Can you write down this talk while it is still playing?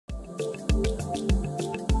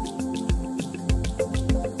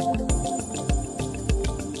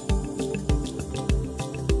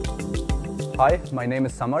Hi, my name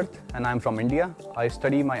is Samarth and I'm from India. I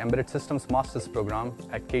study my Embedded Systems Master's program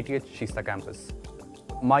at KTH Shista campus.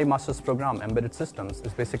 My master's program, Embedded Systems,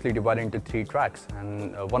 is basically divided into 3 tracks,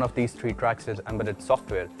 and one of these 3 tracks is Embedded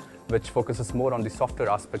Software, which focuses more on the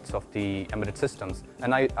software aspects of the embedded systems,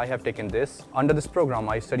 and I have taken this. Under this program,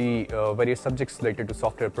 I study various subjects related to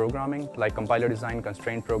software programming, like compiler design,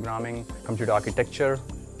 constraint programming, computer architecture.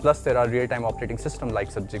 Plus, there are real-time operating system-like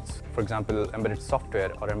subjects, for example, embedded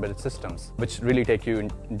software or embedded systems, which really take you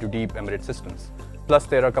into deep embedded systems. Plus,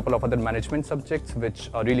 there are a couple of other management subjects which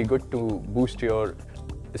are really good to boost your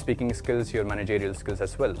speaking skills, your managerial skills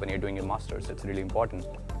as well when you're doing your master's. It's really important.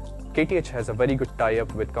 KTH has a very good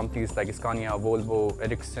tie-up with companies like Scania, Volvo,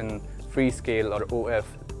 Ericsson, Freescale or OF.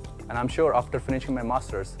 And I'm sure after finishing my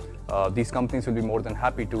master's, these companies will be more than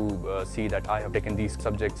happy to see that I have taken these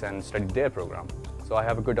subjects and studied their program. So I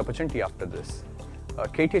have a good opportunity after this.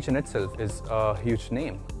 KTH in itself is a huge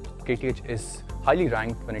name. KTH is highly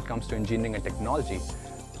ranked when it comes to engineering and technology.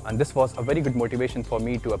 And this was a very good motivation for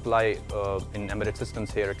me to apply in embedded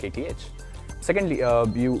systems here at KTH. Secondly,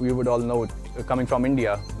 you would all know, coming from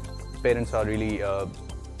India, parents are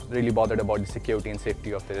really bothered about the security and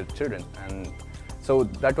safety of their children. And so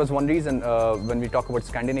that was one reason when we talk about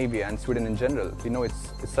Scandinavia and Sweden in general, you know,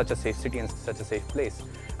 it's such a safe city and such a safe place.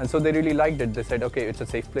 And so they really liked it. They said, okay, it's a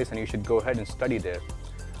safe place and you should go ahead and study there.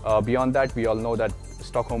 Beyond that, we all know that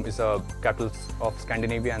Stockholm is a capital of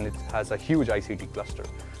Scandinavia and it has a huge ICT cluster.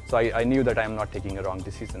 So I knew that I am not taking a wrong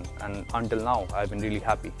decision, and until now, I've been really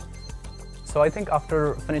happy. So I think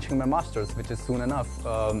after finishing my master's, which is soon enough,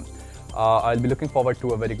 I'll be looking forward to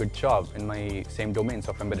a very good job in my same domains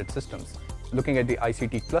of embedded systems. Looking at the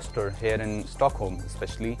ICT cluster here in Stockholm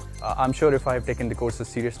especially, I'm sure if I have taken the courses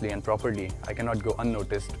seriously and properly, I cannot go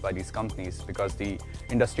unnoticed by these companies because the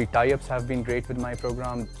industry tie-ups have been great with my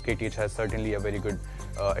program. KTH has certainly a very good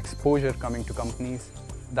exposure coming to companies.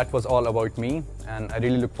 That was all about me, and I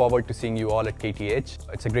really look forward to seeing you all at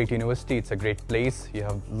KTH. It's a great university, it's a great place. You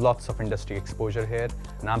have lots of industry exposure here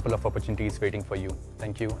and ample of opportunities waiting for you.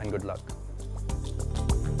 Thank you and good luck.